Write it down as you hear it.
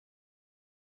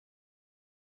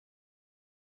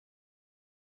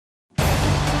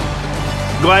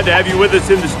glad to have you with us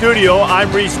in the studio.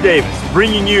 I'm Reese Davis,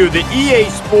 bringing you the EA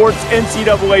Sports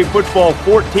NCAA Football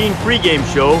 14 pregame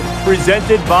show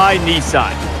presented by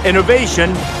Nissan.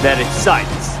 Innovation that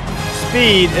excites.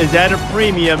 Speed is at a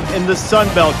premium in the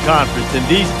Sun Belt Conference, and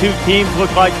these two teams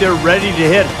look like they're ready to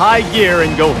hit high gear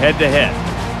and go head-to-head.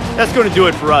 That's going to do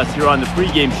it for us here on the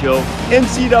pregame show.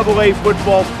 NCAA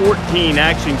Football 14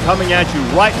 action coming at you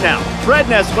right now. Fred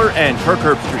Nessler and Kirk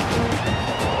Herbstreit.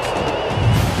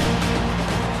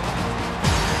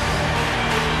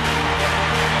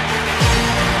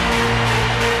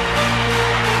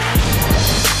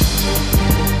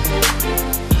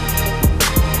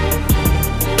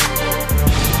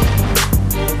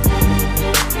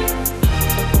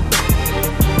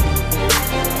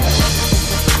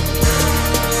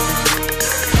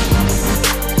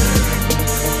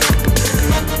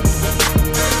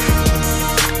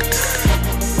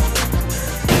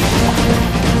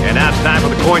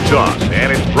 Coin toss,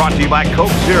 and it's brought to you by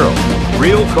Coke Zero.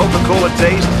 Real Coca-Cola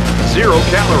taste, 0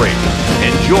 calories.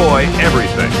 Enjoy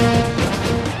everything.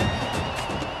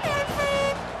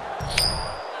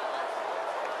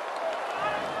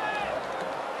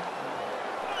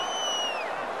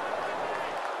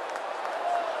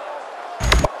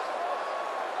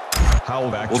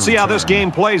 We'll see how this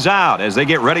game plays out as they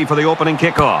get ready for the opening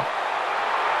kickoff.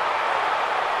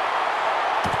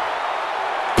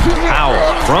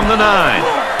 Howell from the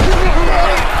 9.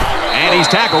 And he's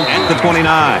tackled at the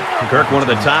 29. Kirk, one of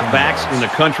the top backs in the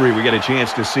country we get a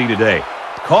chance to see today.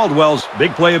 Caldwell's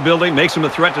big playability makes him a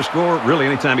threat to score really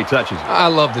anytime he touches it. I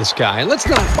love this guy. And let's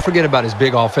not forget about his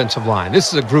big offensive line.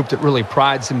 This is a group that really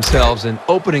prides themselves in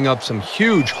opening up some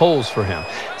huge holes for him.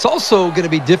 It's also going to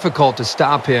be difficult to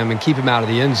stop him and keep him out of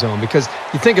the end zone because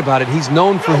you think about it, he's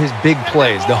known for his big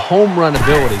plays, the home run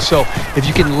ability. So if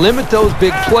you can limit those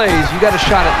big plays, you got a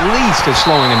shot at least at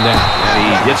slowing him down.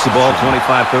 And he gets the ball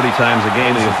 25, 30 times a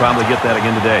game, and he'll probably get that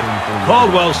again today.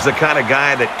 Caldwell's the kind of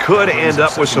guy that could end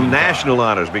up with some national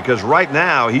honors because right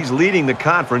now he's leading the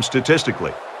conference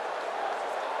statistically.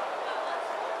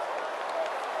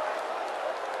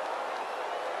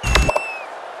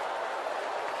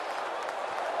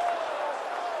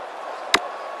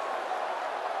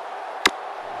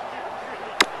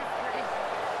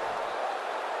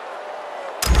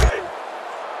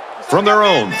 From their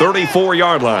own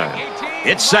 34-yard line,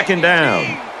 it's second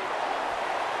down.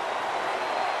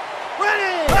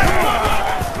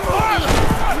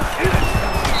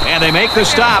 And they make the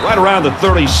stop right around the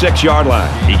 36-yard line.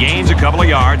 He gains a couple of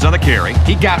yards on the carry.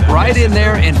 He got right in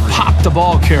there and popped the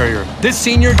ball carrier. This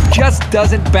senior just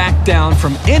doesn't back down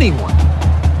from anyone.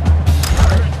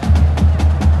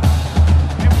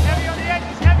 Heavy on the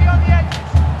edges, heavy on the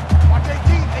edges. Watch 18,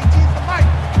 18's the mic.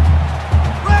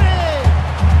 Ready!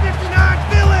 59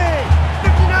 Philly!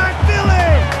 59 Philly!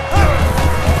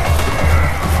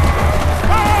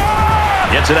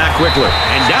 Gets it out quickly,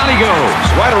 and down he goes,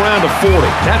 right around the 40.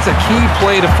 That's a key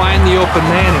play to find the open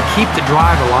man and keep the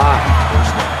drive alive.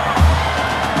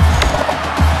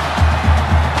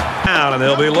 Down, and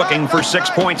they'll be looking for 6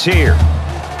 points here.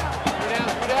 Get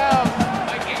down.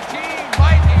 Mike 18,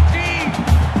 Mike 18.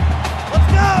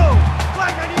 Let's go!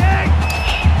 Flag 98!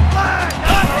 Flag!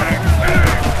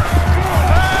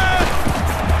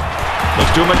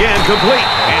 Looks to him again, complete,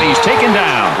 and he's taken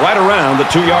down right around the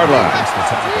 2-yard line. That's the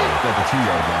tackle at the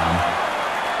 2-yard line.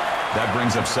 That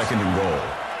brings up second and goal.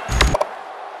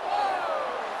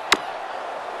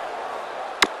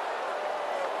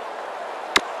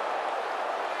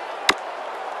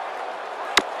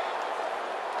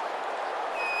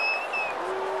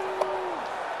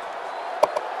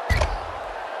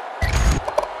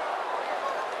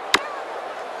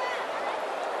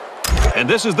 And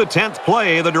this is the 10th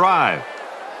play of the drive.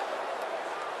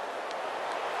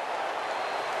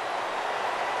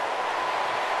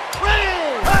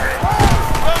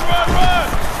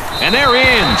 And they're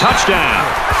in. Touchdown.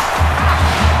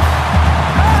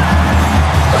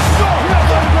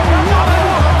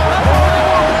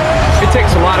 It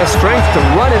takes a lot of strength to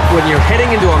run it when you're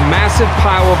heading into a massive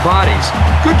pile of bodies.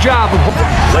 Good job.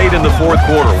 Late in the fourth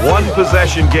quarter, one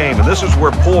possession game, and this is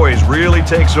where poise really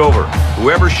takes over.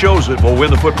 Whoever shows it will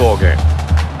win the football game.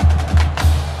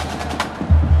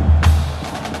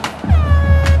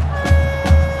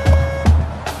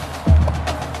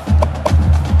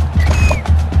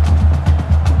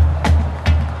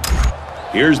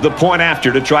 Here's the point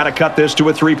after to try to cut this to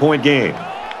a 3-point game.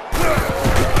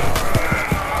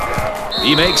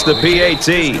 He makes the PAT.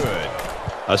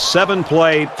 A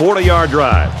 7-play, 40-yard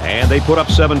drive, and they put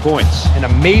up 7 points. An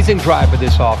amazing drive by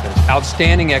this offense.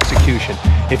 Outstanding execution.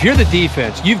 If you're the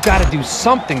defense, you've got to do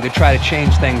something to try to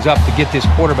change things up to get this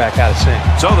quarterback out of sync.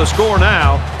 So the score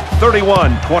now,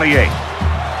 31-28.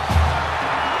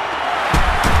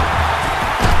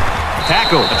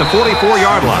 Tackle at the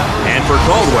 44-yard line. And for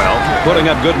Caldwell,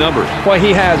 putting up good numbers. Well,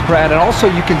 he has, Brad, and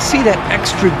also you can see that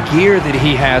extra gear that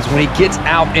he has when he gets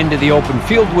out into the open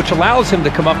field, which allows him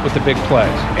to come up with the big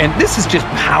plays. And this is just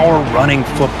power running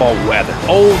football weather.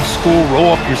 Old school,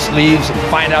 roll up your sleeves and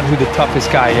find out who the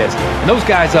toughest guy is. And those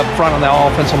guys up front on the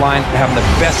offensive line are having the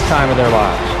best time of their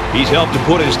lives. He's helped to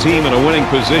put his team in a winning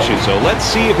position, so let's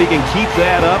see if he can keep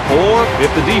that up or if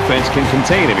the defense can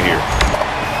contain him here.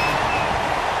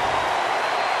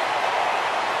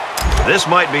 This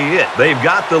might be it. They've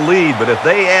got the lead, but if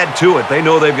they add to it, they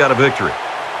know they've got a victory.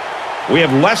 We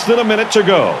have less than a minute to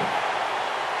go.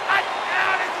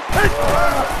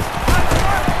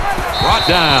 Brought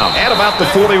down at about the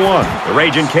 41. The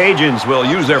Ragin' Cajuns will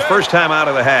use their first time out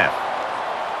of the half.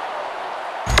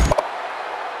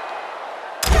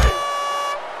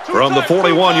 From the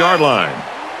 41-yard line,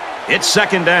 it's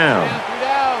second down.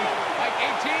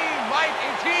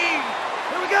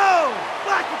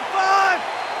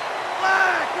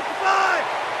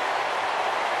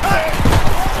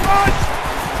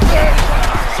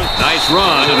 Nice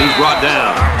run, and he's brought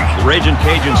down. The Ragin'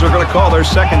 Cajuns are going to call their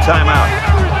second timeout.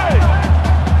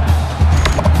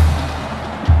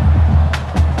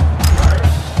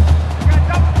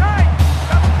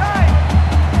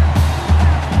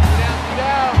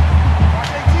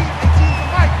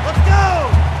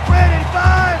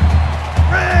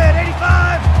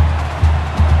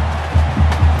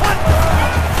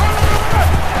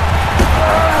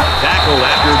 Tackle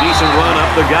after a decent run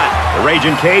up the gut. The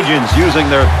Ragin' Cajuns using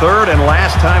their third and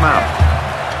last timeout.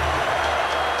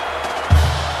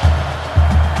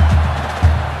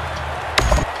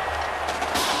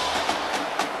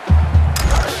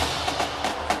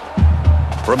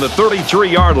 From the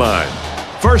 33-yard line,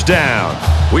 first down.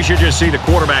 We should just see the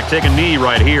quarterback take a knee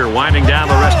right here, winding down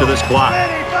the rest of this clock.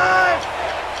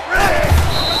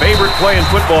 Favorite play in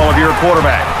football of your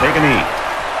quarterback. Take a knee.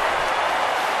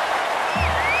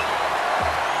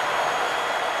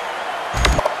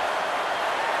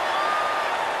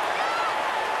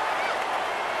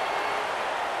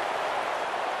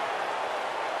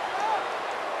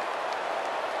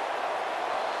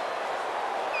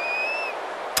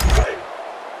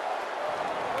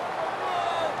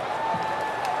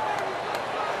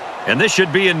 And this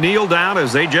should be a kneel down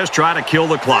as they just try to kill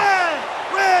the clock.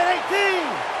 Red 18!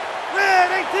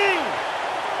 Red 18!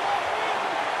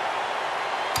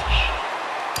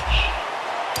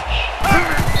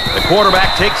 The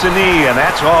quarterback takes a knee, and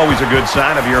that's always a good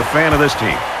sign if you're a fan of this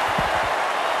team.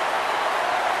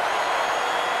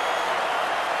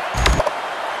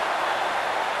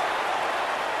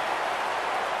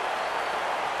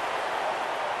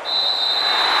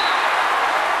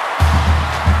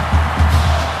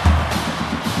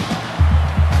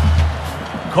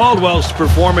 Caldwell's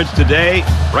performance today,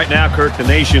 right now, Kirk, the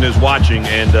nation is watching,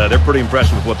 and they're pretty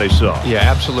impressed with what they saw. Yeah,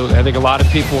 absolutely. I think a lot of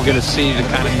people are going to see the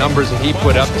kind of numbers that he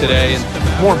put up today,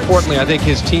 and more importantly, I think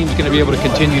his team's going to be able to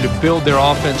continue to build their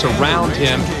offense around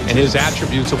him and his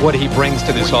attributes of what he brings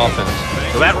to this offense.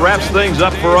 So that wraps things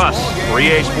up for us. For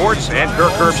EA Sports and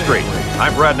Kirk Herbstreit,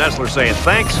 I'm Brad Nessler saying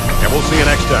thanks, and we'll see you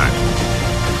next time.